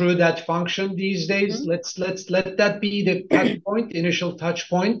through that function these days. Let's let that be the touch point, initial touch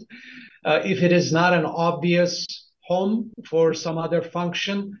point. If it is not an obvious home for some other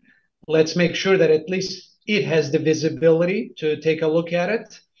function, let's make sure that at least it has the visibility to take a look at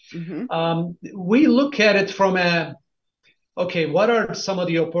it. We look at it from okay, what are some of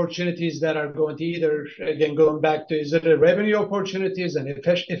the opportunities that are going to either, again, going back to, is it a revenue opportunities, an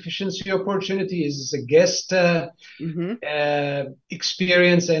efficiency opportunity? Is it a guest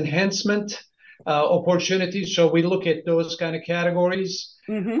experience enhancement opportunities? So we look at those kind of categories.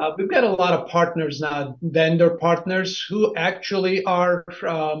 We've got a lot of partners now, vendor partners, who actually are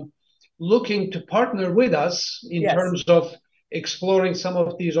looking to partner with us in terms of exploring some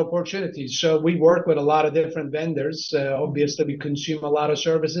of these opportunities. So we work with a lot of different vendors. Obviously, we consume a lot of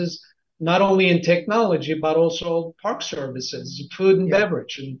services, not only in technology, but also park services, food and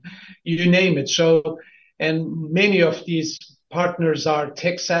beverage, and you name it. So, and many of these partners are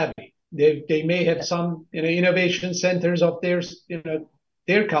tech savvy. They may have some innovation centers of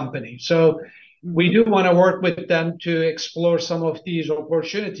their company. So we do want to work with them to explore some of these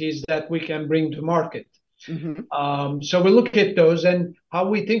opportunities that we can bring to market. So we look at those, and how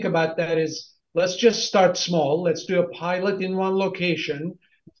we think about that is, let's just start small. Let's do a pilot in one location.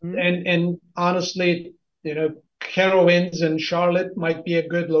 And honestly, Carowinds and Charlotte might be a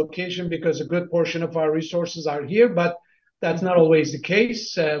good location because a good portion of our resources are here, but that's not always the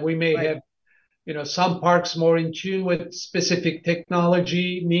case. We may have, some parks more in tune with specific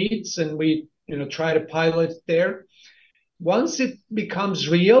technology needs, and we, try to pilot there. Once it becomes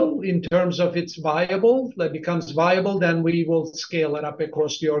real in terms of it's viable, then we will scale it up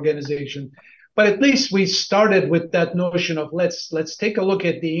across the organization. But at least we started with that notion of let's take a look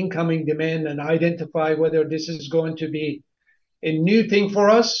at the incoming demand and identify whether this is going to be a new thing for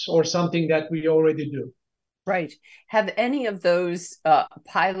us or something that we already do. Right. Have any of those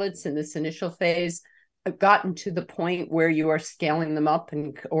pilots in this initial phase gotten to the point where you are scaling them up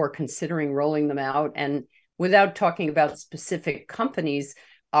or considering rolling them out? And without talking about specific companies,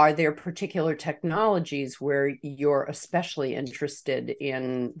 are there particular technologies where you're especially interested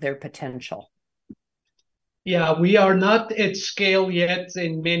in their potential? Yeah, we are not at scale yet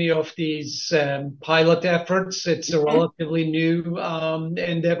in many of these pilot efforts. It's a relatively new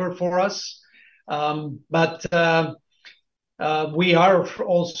endeavor for us. But we are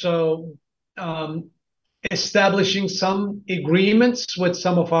also establishing some agreements with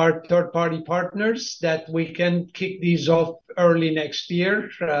some of our third-party partners that we can kick these off early next year.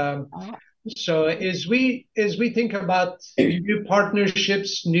 So as we think about new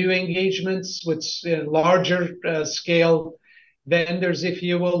partnerships, new engagements with larger scale vendors, if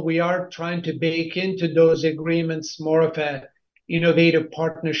you will, we are trying to bake into those agreements more of a innovative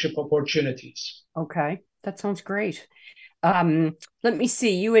partnership opportunities. Okay, that sounds great. Let me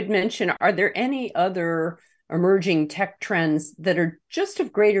see, you had mentioned, are there any other emerging tech trends that are just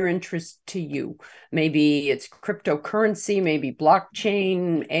of greater interest to you? Maybe it's cryptocurrency, maybe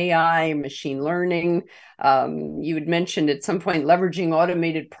blockchain, AI, machine learning. You had mentioned at some point leveraging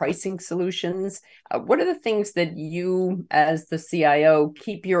automated pricing solutions. What are the things that you, as the CIO,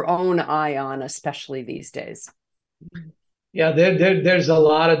 keep your own eye on, especially these days? Yeah, there's a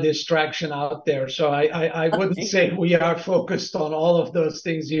lot of distraction out there. So I wouldn't say we are focused on all of those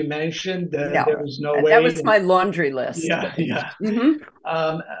things you mentioned. There is no way. That was my laundry list. Yeah.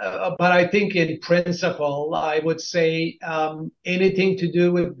 But I think in principle, I would say anything to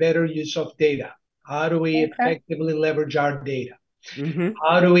do with better use of data. How do we effectively leverage our data? Mm-hmm.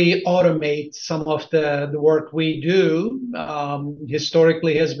 How do we automate some of the work we do?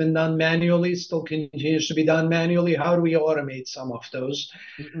 Historically has been done manually, still continues to be done manually. How do we automate some of those?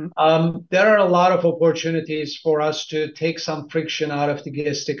 Mm-hmm. There are a lot of opportunities for us to take some friction out of the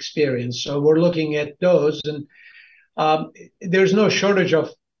guest experience. So we're looking at those, and there's no shortage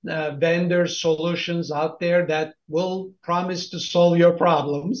of vendor solutions out there that will promise to solve your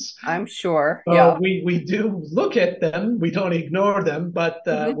problems. I'm sure. So Yeah. we do look at them, we don't ignore them, but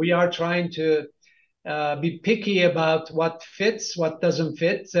Mm-hmm. we are trying to be picky about what fits, what doesn't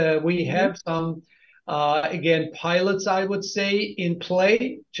fit. We Mm-hmm. have some, again, pilots, I would say, in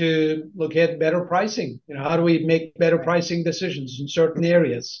play to look at better pricing. How do we make better Right. pricing decisions in certain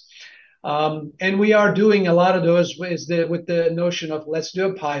areas? And we are doing a lot of those with the notion of let's do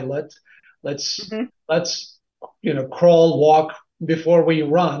a pilot, let's Mm-hmm. let's crawl, walk before we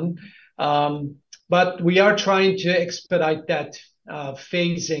run. But we are trying to expedite that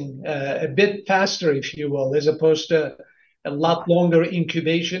phasing a bit faster, if you will, as opposed to a lot longer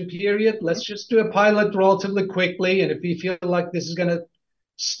incubation period. Let's just do a pilot relatively quickly, and if we feel like this is going to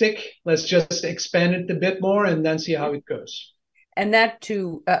stick, let's just expand it a bit more and then see how it goes. And that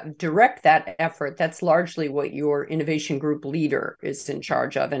to direct that effort, that's largely what your innovation group leader is in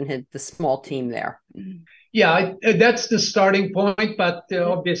charge of, and the small team there. Yeah, that's the starting point, but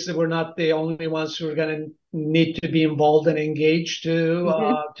Mm-hmm. obviously we're not the only ones who are going to need to be involved and engaged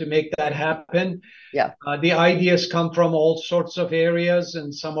Mm-hmm. to make that happen. Yeah. The ideas come from all sorts of areas,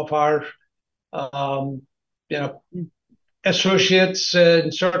 and some of our um, you know associates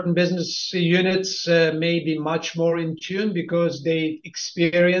in certain business units may be much more in tune because they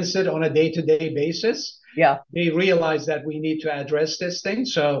experience it on a day-to-day basis. Yeah. They realize that we need to address this thing.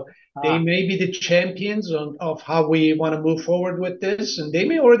 So they may be the champions of how we want to move forward with this, and they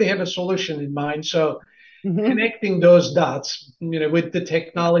may already have a solution in mind. So Mm-hmm. connecting those dots, with the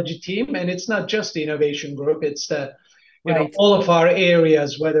technology team, and it's not just the innovation group; it's the Right. all of our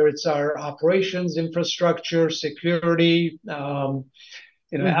areas, whether it's our operations, infrastructure, security,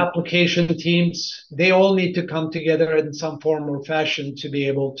 Mm-hmm. application teams. They all need to come together in some form or fashion to be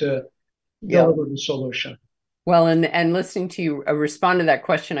able to Yeah. deliver the solution. Well, and listening to you respond to that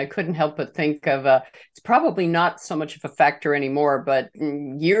question, I couldn't help but think of it's probably not so much of a factor anymore, but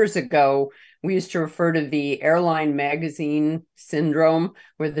years ago, we used to refer to the airline magazine syndrome,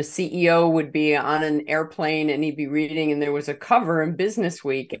 where the CEO would be on an airplane and he'd be reading, and there was a cover in Business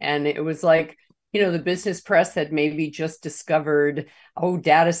Week, and it was like, the business press had maybe just discovered,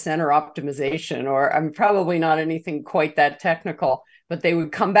 data center optimization, or I'm probably not anything quite that technical, but they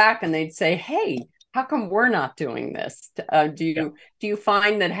would come back and they'd say, hey, how come we're not doing this? Do you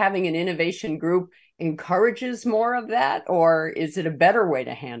find that having an innovation group encourages more of that, or is it a better way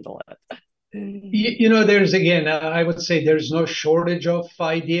to handle it? There's again, I would say there's no shortage of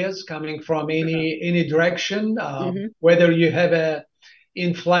ideas coming from any direction, Mm-hmm. whether you have a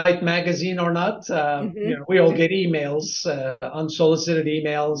in-flight magazine or not. Mm-hmm. We all get emails, unsolicited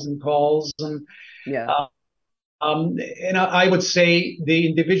emails and calls, and Yeah. uh, and I would say the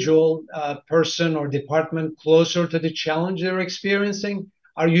individual person or department closer to the challenge they're experiencing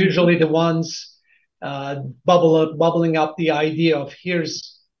are usually the ones bubbling up the idea of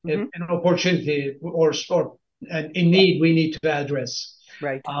here's Mm-hmm. an opportunity or a need we need to address.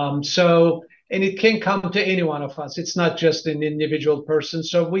 Right. And it can come to any one of us. It's not just an individual person.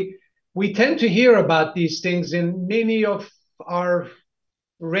 So we tend to hear about these things in many of our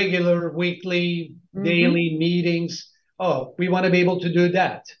regular weekly, Mm-hmm. daily meetings. Oh, we want to be able to do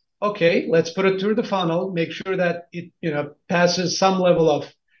that. Okay, let's put it through the funnel, make sure that it passes some level of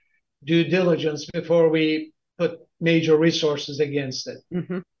due diligence before we put major resources against it.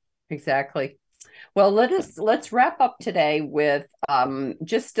 Mm-hmm. Exactly. Well, let's wrap up today with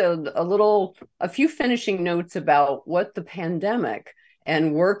just a few finishing notes about what the pandemic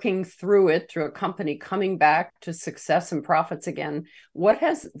and working through it, through a company coming back to success and profits again. What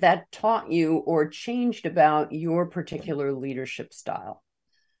has that taught you or changed about your particular leadership style?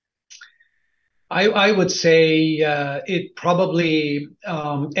 I would say it probably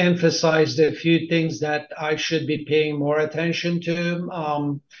emphasized a few things that I should be paying more attention to.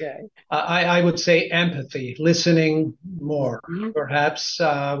 Okay. I would say empathy, listening more, Mm-hmm. perhaps,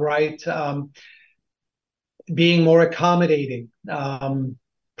 right? Being more accommodating,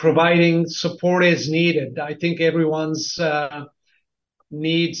 providing support as needed. I think everyone's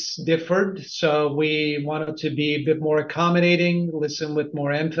needs differed, so we wanted to be a bit more accommodating, listen with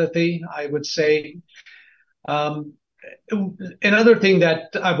more empathy, I would say. Um, Another thing that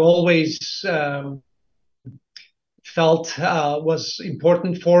I've always felt was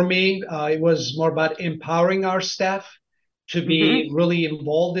important for me, it was more about empowering our staff to be really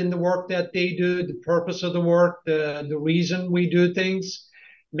involved in the work that they do, the purpose of the work, the reason we do things,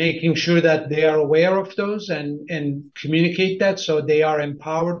 making sure that they are aware of those and communicate that so they are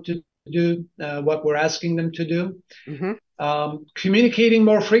empowered to do what we're asking them to do. Communicating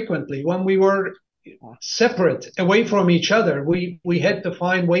more frequently. When we were separate, away from each other, we had to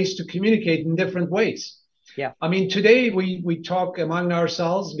find ways to communicate in different ways. Yeah. I mean, today we talk among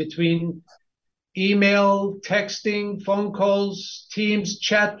ourselves between email, texting, phone calls, Teams,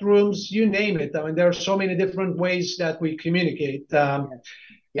 chat rooms, you name it. I mean, there are so many different ways that we communicate.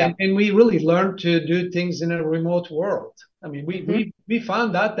 And we really learned to do things in a remote world. I mean, we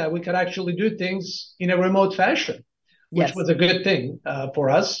found out that we could actually do things in a remote fashion, which was a good thing for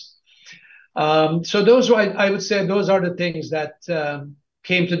us. So those are, I would say, those are the things that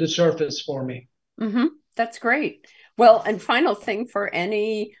came to the surface for me. That's great. Well, and final thing for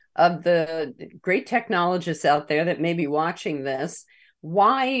any of the great technologists out there that may be watching this,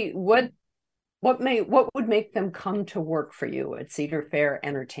 what would make them come to work for you at Cedar Fair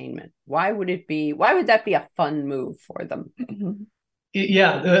Entertainment? Why would that be a fun move for them?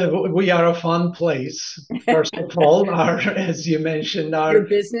 Yeah, we are a fun place. First of all, as you mentioned, our your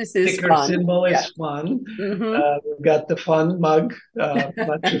business is ticker fun. symbol is fun. We've got the fun mug.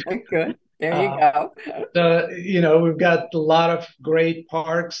 Good. There you go. So, we've got a lot of great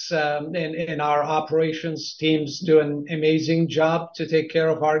parks, and our operations teams do an amazing job to take care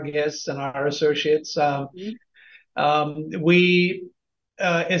of our guests and our associates.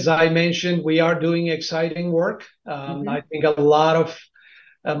 As I mentioned, we are doing exciting work. I think a lot of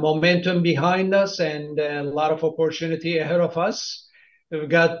momentum behind us and a lot of opportunity ahead of us. We've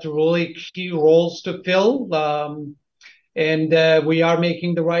got really key roles to fill. And we are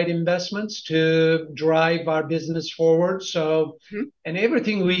making the right investments to drive our business forward. So, and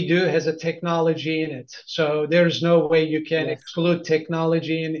everything we do has a technology in it. So there's no way you can exclude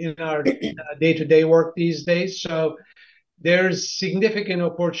technology in our day-to-day work these days. So there's significant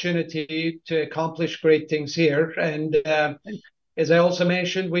opportunity to accomplish great things here. And as I also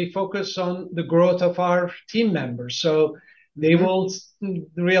mentioned, we focus on the growth of our team members. So they will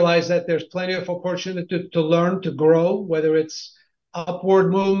realize that there's plenty of opportunity to learn, to grow, whether it's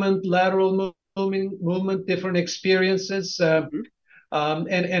upward movement, lateral movement, different experiences.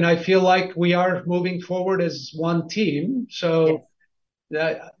 And I feel like we are moving forward as one team. So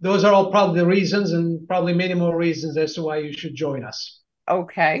those are all probably the reasons, and probably many more reasons as to why you should join us.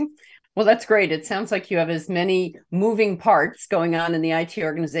 Okay. Well, that's great. It sounds like you have as many moving parts going on in the IT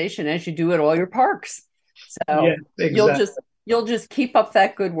organization as you do at all your parks. So exactly. You'll just keep up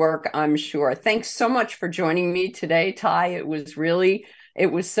that good work, I'm sure. Thanks so much for joining me today, Ty. It was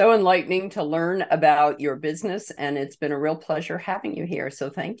so enlightening to learn about your business, and it's been a real pleasure having you here. So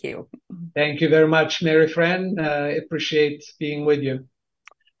thank you. Thank you very much, Maryfran. Appreciate being with you.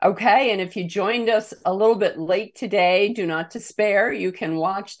 Okay, and if you joined us a little bit late today, do not despair. You can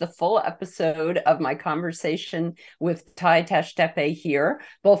watch the full episode of my conversation with Ty Tastepe here,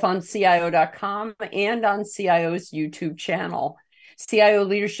 both on CIO.com and on CIO's YouTube channel. CIO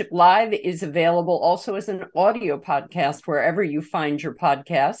Leadership Live is available also as an audio podcast wherever you find your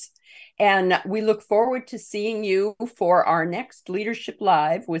podcasts. And we look forward to seeing you for our next Leadership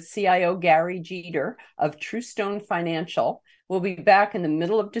Live with CIO Gary Jeter of Truestone Financial. We'll be back in the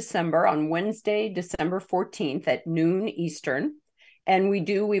middle of December on Wednesday, December 14th at noon Eastern. And we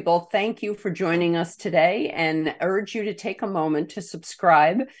both thank you for joining us today and urge you to take a moment to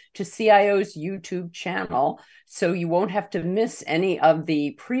subscribe to CIO's YouTube channel so you won't have to miss any of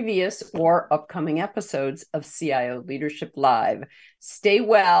the previous or upcoming episodes of CIO Leadership Live. Stay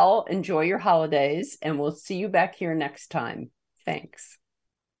well, enjoy your holidays, and we'll see you back here next time. Thanks.